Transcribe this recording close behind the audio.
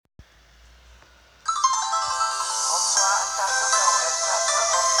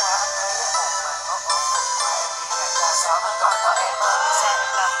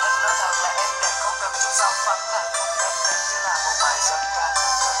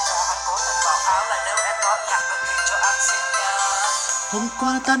Hôm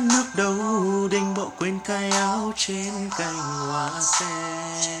qua tắt nước đầu đình, bộ quên cái áo trên cành hoa xe.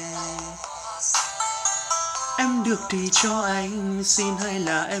 Em được thì cho anh xin, hay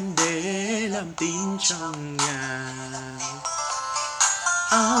là em để làm tín trong nhà.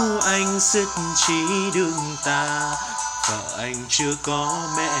 Áo anh sứt chỉ đường ta, vợ anh chưa có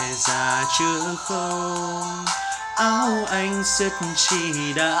mẹ già chưa không. Áo anh sứt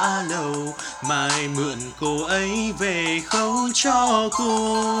chỉ đã lâu, mai mượn cô ấy về khâu cho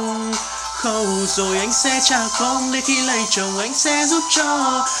cùng. Khâu rồi anh sẽ trả công, để khi lấy chồng anh sẽ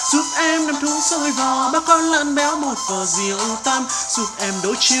giúp em nằm thúng sôi vò, ba con lợn béo một vò rượu tăm, giúp em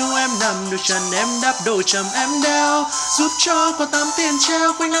đối chiếu em nằm, đôi chân em đắp đôi trầm em đeo, giúp cho có 8 tiền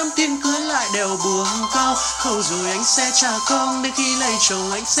treo, quanh năm tiền cưới lại đều buông cao. Khâu rồi anh sẽ trả công, để khi lấy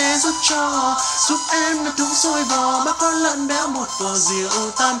chồng anh sẽ giúp em nằm thúng sôi vò, ba con lợn béo một vò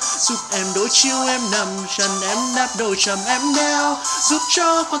rượu tăm, giúp em đối chiếu em nằm, chân em đắp đôi trầm em đeo, giúp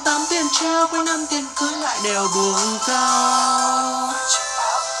cho có 8 tiền treo, quanh năm tiền cưới lại đều buông cao.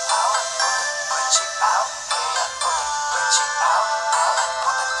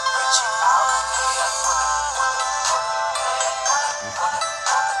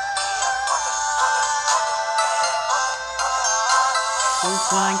 Hôm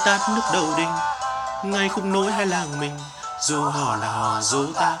qua anh tát nước đầu đình, ngày khúc nối hai làng mình, dù hò là hò dỗ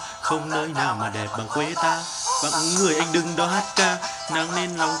ta, không nơi nào mà đẹp bằng quê ta. Vắng người anh đừng đó hát ca, nắng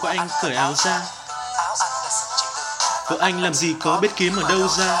nên lòng của anh cởi áo ra. Vợ anh làm gì có biết kiếm ở đâu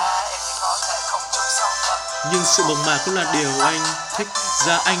ra, nhưng sự mộc mạc cũng là điều anh thích.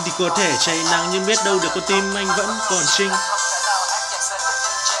 Da anh thì có thể cháy nắng, nhưng biết đâu được con tim anh vẫn còn trinh.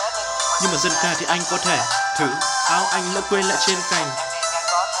 Nhưng mà dân ca thì anh có thể thử, áo anh lỡ quên lại trên cành.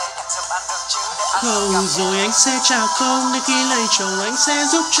 Khâu rồi anh sẽ trả công, để khi lấy chồng anh sẽ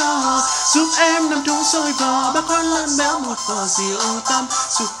giúp em nằm thúng sôi vò, ba con lợn béo một vò rượu tăm,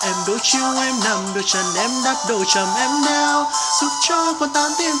 giúp em đối chiếu em nằm, đôi chân em đắp đôi trầm em đeo, giúp cho con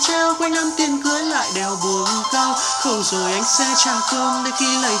 8 tiền treo, quanh năm tiền cưới lại đều buông cao. Khâu rồi anh sẽ trả công, để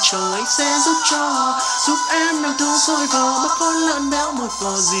khi lấy chồng anh sẽ giúp em nằm thúng sôi vò, ba con lợn béo một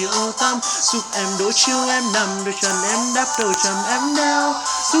vò rượu tăm, giúp em đối chiếu em nằm, đôi chân em đắp đôi trầm em đeo,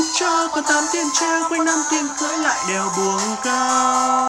 giúp cho con 8 tiền treo, quanh năm tiền cưới lại đều buông cao.